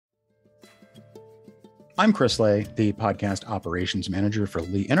I'm Chris Lay, the podcast operations manager for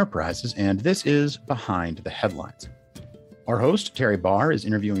Lee Enterprises, and this is Behind the Headlines. Our host, Terry Barr, is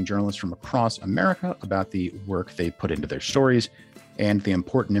interviewing journalists from across America about the work they put into their stories and the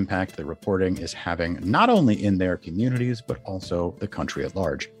important impact the reporting is having not only in their communities, but also the country at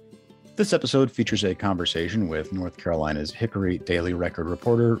large. This episode features a conversation with North Carolina's Hickory Daily Record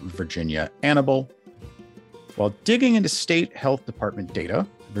reporter, Virginia Annable. While digging into state health department data,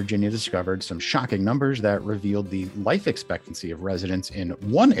 Virginia discovered some shocking numbers that revealed the life expectancy of residents in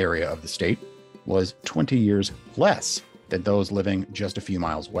one area of the state was 20 years less than those living just a few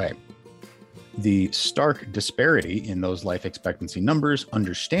miles away. The stark disparity in those life expectancy numbers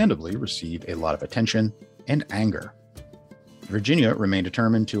understandably received a lot of attention and anger. Virginia remained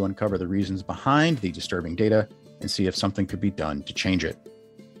determined to uncover the reasons behind the disturbing data and see if something could be done to change it.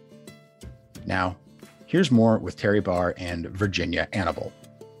 Now, here's more with Terry Barr and Virginia Annable.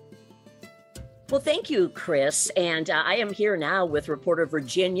 Well, thank you, Chris. And I am here now with reporter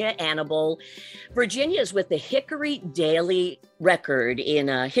Virginia Annable. Virginia is with the Hickory Daily Record in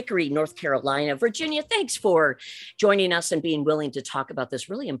Hickory, North Carolina. Virginia, thanks for joining us and being willing to talk about this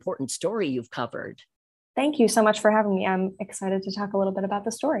really important story you've covered. Thank you so much for having me. I'm excited to talk a little bit about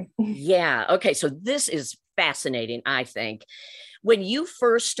the story. Yeah. Okay. So this is fascinating, I think. When you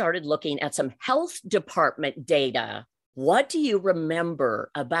first started looking at some health department data, what do you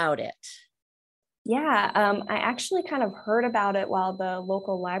remember about it? Yeah, I actually kind of heard about it while the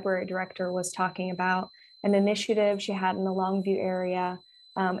local library director was talking about an initiative she had in the Longview area.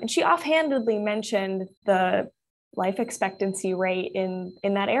 And she offhandedly mentioned the life expectancy rate in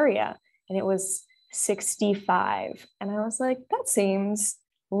that area. And it was 65. And I was like, that seems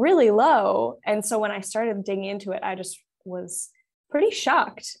really low. And so when I started digging into it, I just was pretty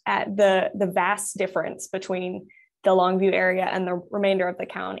shocked at the vast difference between the Longview area and the remainder of the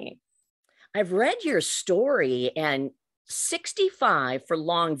county. I've read your story, and 65 for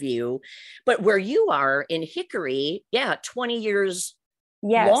Longview, but where you are in Hickory, 20 years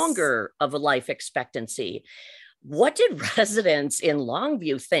longer of a life expectancy. What did residents in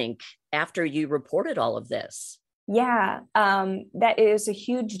Longview think after you reported all of this? Yeah, that is a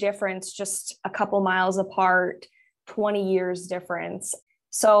huge difference, just a couple miles apart, 20 years difference.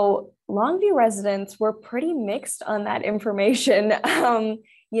 So Longview residents were pretty mixed on that information.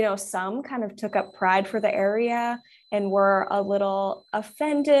 Some kind of took up pride for the area and were a little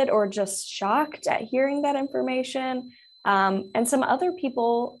offended or just shocked at hearing that information. And some other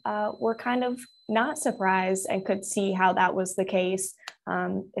people were kind of not surprised and could see how that was the case.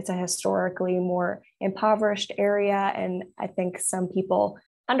 It's a historically more impoverished area. And I think some people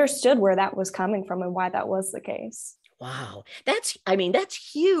understood where that was coming from and why that was the case. Wow. That's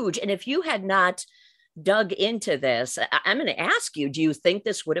huge. And if you had not dug into this, I'm going to ask you, do you think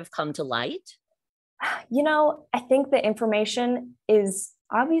this would have come to light? I think the information is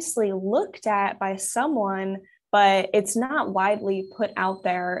obviously looked at by someone, but it's not widely put out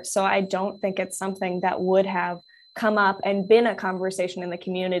there. So I don't think it's something that would have come up and been a conversation in the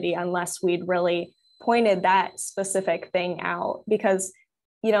community unless we'd really pointed that specific thing out. Because,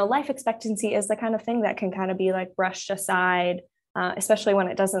 life expectancy is the kind of thing that can kind of be like brushed aside, especially when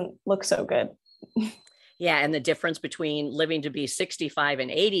it doesn't look so good. Yeah. And the difference between living to be 65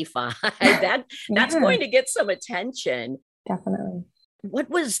 and 85, that's going to get some attention. Definitely. What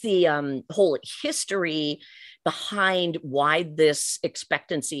was the whole history behind why this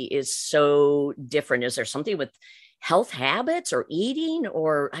expectancy is so different? Is there something with health habits or eating,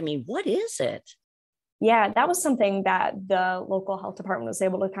 or, what is it? Yeah, that was something that the local health department was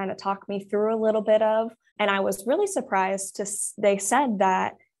able to kind of talk me through a little bit of. And I was really surprised they said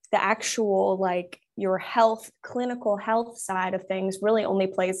that the actual, your clinical health side of things really only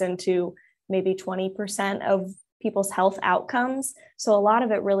plays into maybe 20% of people's health outcomes. So a lot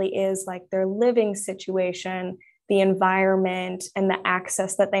of it really is like their living situation, the environment, and the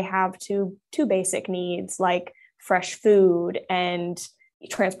access that they have to basic needs like fresh food and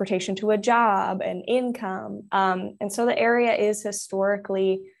transportation to a job and income. And so the area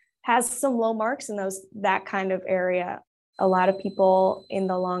has some low marks in that kind of area. A lot of people in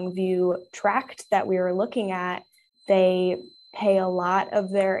the Longview tract that we were looking at, they pay a lot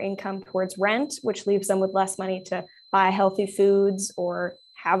of their income towards rent, which leaves them with less money to buy healthy foods or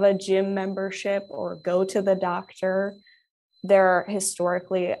have a gym membership or go to the doctor. They're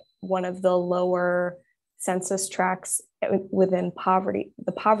historically one of the lower census tracts within poverty.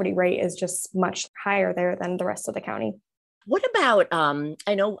 The poverty rate is just much higher there than the rest of the county. What about,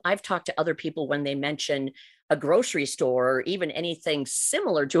 I know I've talked to other people when they mention a grocery store or even anything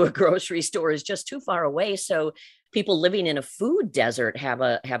similar to a grocery store is just too far away. So people living in a food desert have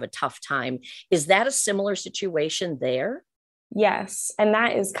a tough time. Is that a similar situation there? Yes. And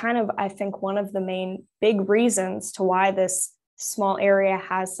that is kind of, I think, one of the main big reasons to why this small area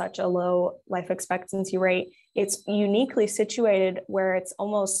has such a low life expectancy rate. It's uniquely situated where it's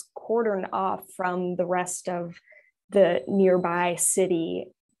almost cordoned off from the rest of the nearby city.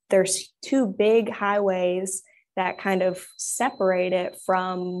 There's two big highways that kind of separate it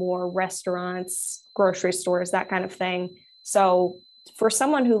from more restaurants, grocery stores, that kind of thing. So for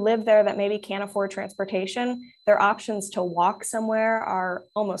someone who lived there that maybe can't afford transportation, their options to walk somewhere are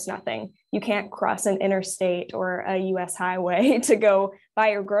almost nothing. You can't cross an interstate or a US highway to go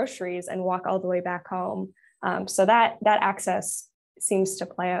buy your groceries and walk all the way back home. So that access seems to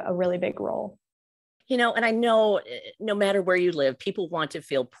play a really big role. And I know no matter where you live, people want to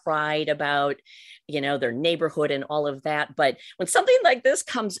feel pride about, their neighborhood and all of that. But when something like this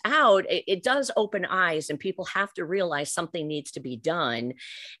comes out, it does open eyes, and people have to realize something needs to be done.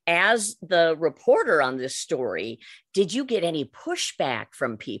 As the reporter on this story, did you get any pushback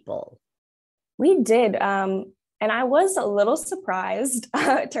from people? We did. And I was a little surprised.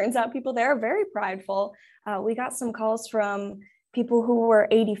 It turns out people there are very prideful. We got some calls from people who were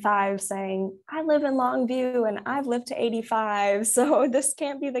 85 saying, I live in Longview and I've lived to 85, so this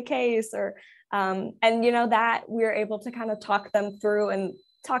can't be the case. Or, and that we're able to kind of talk them through and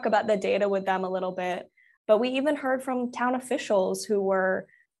talk about the data with them a little bit. But we even heard from town officials who were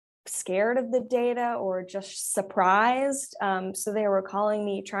scared of the data or just surprised. So they were calling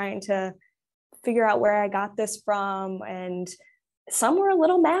me trying to figure out where I got this from. And some were a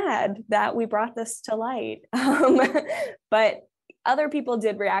little mad that we brought this to light. But other people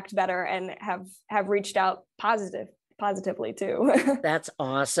did react better and have reached out positively too. That's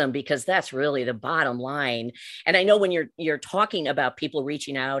awesome, because that's really the bottom line. And I know when you're talking about people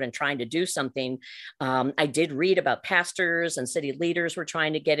reaching out and trying to do something, I did read about pastors and city leaders were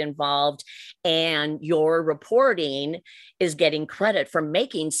trying to get involved, and your reporting is getting credit for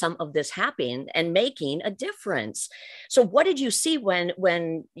making some of this happen and making a difference. So what did you see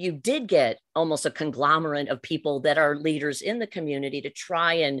when you did get almost a conglomerate of people that are leaders in the community to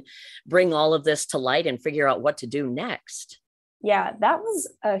try and bring all of this to light and figure out what to do next? Yeah, that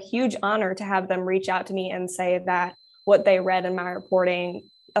was a huge honor to have them reach out to me and say that what they read in my reporting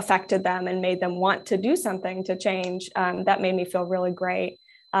affected them and made them want to do something to change. That made me feel really great.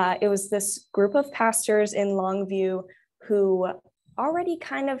 It was this group of pastors in Longview who already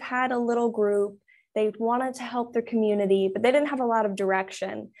kind of had a little group. They wanted to help their community, but they didn't have a lot of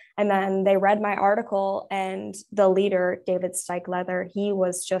direction. And then they read my article, and the leader, David Steichleather, he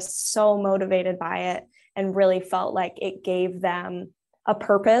was just so motivated by it and really felt like it gave them a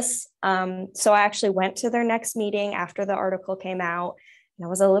purpose. So I actually went to their next meeting after the article came out, and I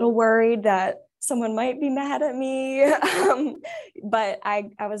was a little worried that someone might be mad at me. But I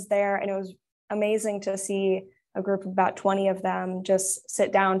was there, and it was amazing to see a group of about 20 of them just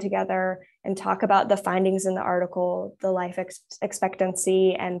sit down together and talk about the findings in the article, the life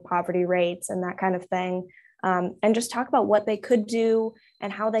expectancy and poverty rates and that kind of thing, and just talk about what they could do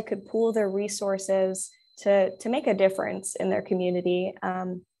and how they could pool their resources to make a difference in their community.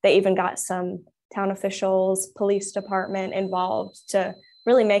 They even got some town officials, police department involved to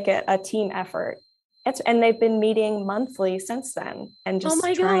really make it a team effort. And they've been meeting monthly since then and just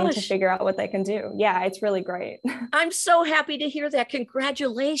trying to figure out what they can do. Yeah, it's really great. I'm so happy to hear that.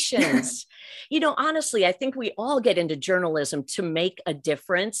 Congratulations. Honestly, I think we all get into journalism to make a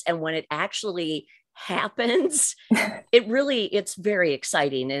difference. And when it actually happens, it's very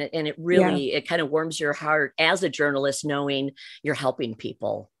exciting. And it kind of warms your heart as a journalist, knowing you're helping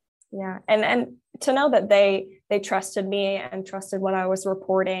people. Yeah. And to know that they trusted me and trusted what I was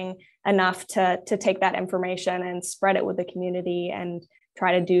reporting enough to take that information and spread it with the community and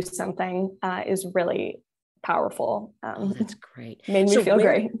try to do something is really powerful. That's great. Made me feel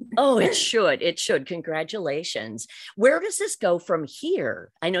great. Oh, it should. Congratulations. Where does this go from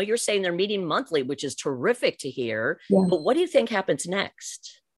here? I know you're saying they're meeting monthly, which is terrific to hear, but what do you think happens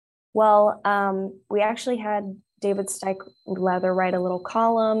next? Well, we actually had David Steichleather write a little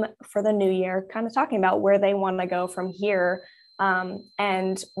column for the new year, kind of talking about where they want to go from here.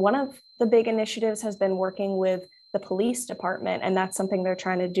 And one of the big initiatives has been working with the police department, and that's something they're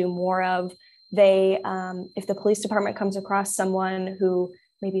trying to do more of. If the police department comes across someone who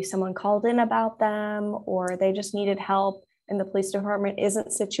maybe someone called in about them, or they just needed help and the police department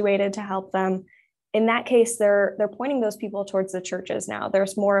isn't situated to help them, in that case, they're pointing those people towards the churches now.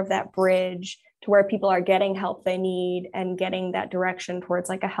 There's more of that bridge to where people are getting help they need and getting that direction towards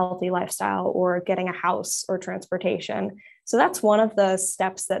like a healthy lifestyle or getting a house or transportation. So that's one of the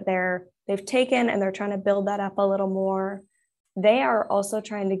steps that they're they've taken and they're trying to build that up a little more. They are also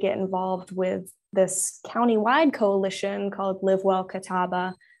trying to get involved with this county-wide coalition called Live Well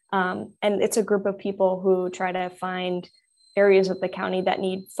Catawba. And it's a group of people who try to find areas of the county that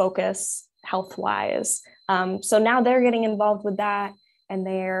need focus health-wise. So now they're getting involved with that, and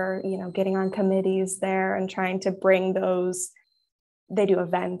they're, getting on committees there and trying to bring those. They do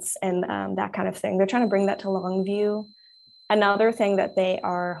events and that kind of thing. They're trying to bring that to Longview. Another thing that they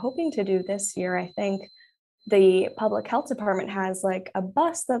are hoping to do this year, I think, the public health department has like a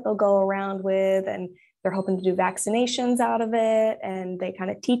bus that they'll go around with, and they're hoping to do vaccinations out of it, and they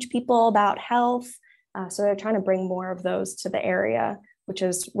kind of teach people about health. So they're trying to bring more of those to the area, which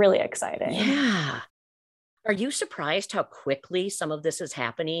is really exciting. Yeah. Are you surprised how quickly some of this is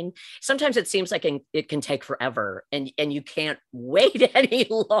happening? Sometimes it seems like it can take forever and you can't wait any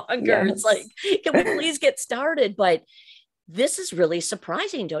longer. Yes. It's like, can we please get started? But this is really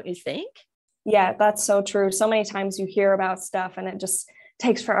surprising, don't you think? Yeah, that's so true. So many times you hear about stuff and it just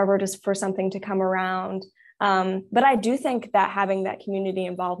takes forever just for something to come around. But I do think that having that community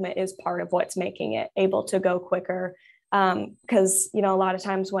involvement is part of what's making it able to go quicker. Because, a lot of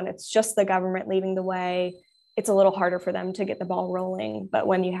times when it's just the government leading the way, it's a little harder for them to get the ball rolling. But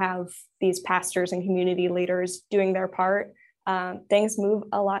when you have these pastors and community leaders doing their part, things move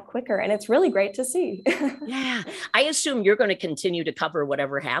a lot quicker, and it's really great to see. Yeah, I assume you're going to continue to cover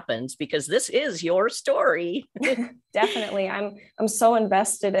whatever happens because this is your story. Definitely. I'm so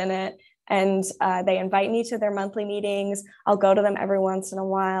invested in it. And they invite me to their monthly meetings. I'll go to them every once in a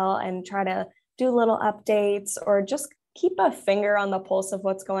while and try to do little updates or just keep a finger on the pulse of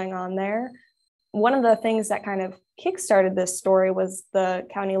what's going on there. One of the things that kind of kickstarted this story was the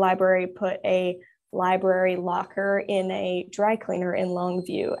county library put a library locker in a dry cleaner in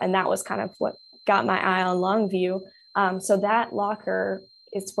Longview. And that was kind of what got my eye on Longview. So that locker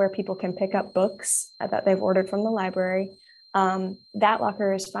is where people can pick up books that they've ordered from the library. That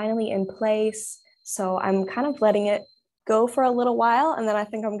locker is finally in place. So I'm kind of letting it go for a little while. And then I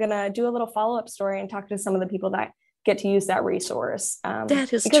think I'm going to do a little follow-up story and talk to some of the people that get to use that resource.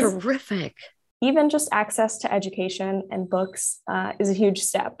 That is terrific. Even just access to education and books is a huge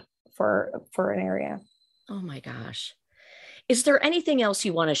step for an area. Oh my gosh. Is there anything else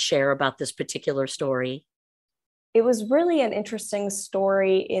you want to share about this particular story? It was really an interesting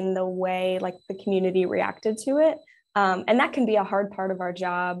story in the way like the community reacted to it. And that can be a hard part of our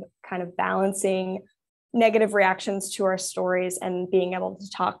job, kind of balancing negative reactions to our stories and being able to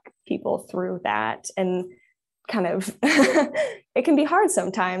talk people through that. And kind of, it can be hard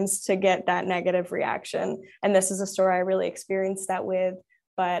sometimes to get that negative reaction. And this is a story I really experienced that with,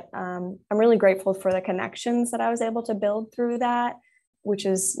 but I'm really grateful for the connections that I was able to build through that, which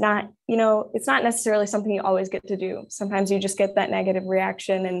is not, it's not necessarily something you always get to do. Sometimes you just get that negative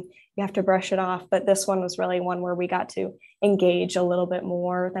reaction and you have to brush it off. But this one was really one where we got to engage a little bit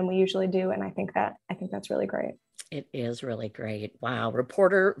more than we usually do. And I think that's really great. It is really great. Wow.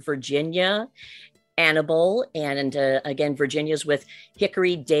 Reporter Virginia Annable. And again, Virginia's with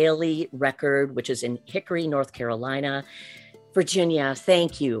Hickory Daily Record, which is in Hickory, North Carolina. Virginia,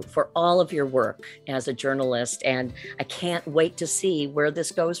 thank you for all of your work as a journalist. And I can't wait to see where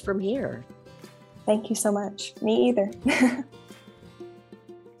this goes from here. Thank you so much. Me either.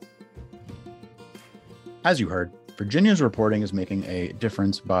 As you heard, Virginia's reporting is making a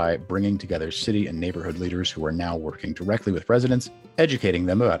difference by bringing together city and neighborhood leaders who are now working directly with residents, educating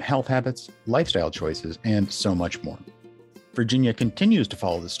them about health habits, lifestyle choices, and so much more. Virginia continues to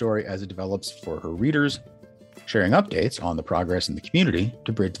follow the story as it develops for her readers, sharing updates on the progress in the community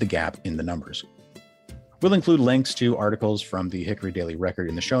to bridge the gap in the numbers. We'll include links to articles from the Hickory Daily Record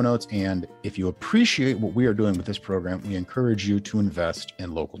in the show notes, and if you appreciate what we are doing with this program, we encourage you to invest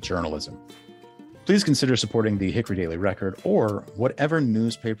in local journalism. Please consider supporting the Hickory Daily Record or whatever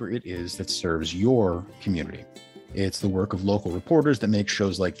newspaper it is that serves your community. It's the work of local reporters that makes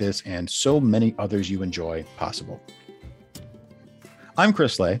shows like this and so many others you enjoy possible. I'm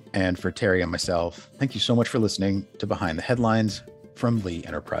Chris Lay, and for Terry and myself, thank you so much for listening to Behind the Headlines from Lee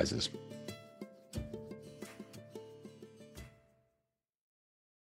Enterprises.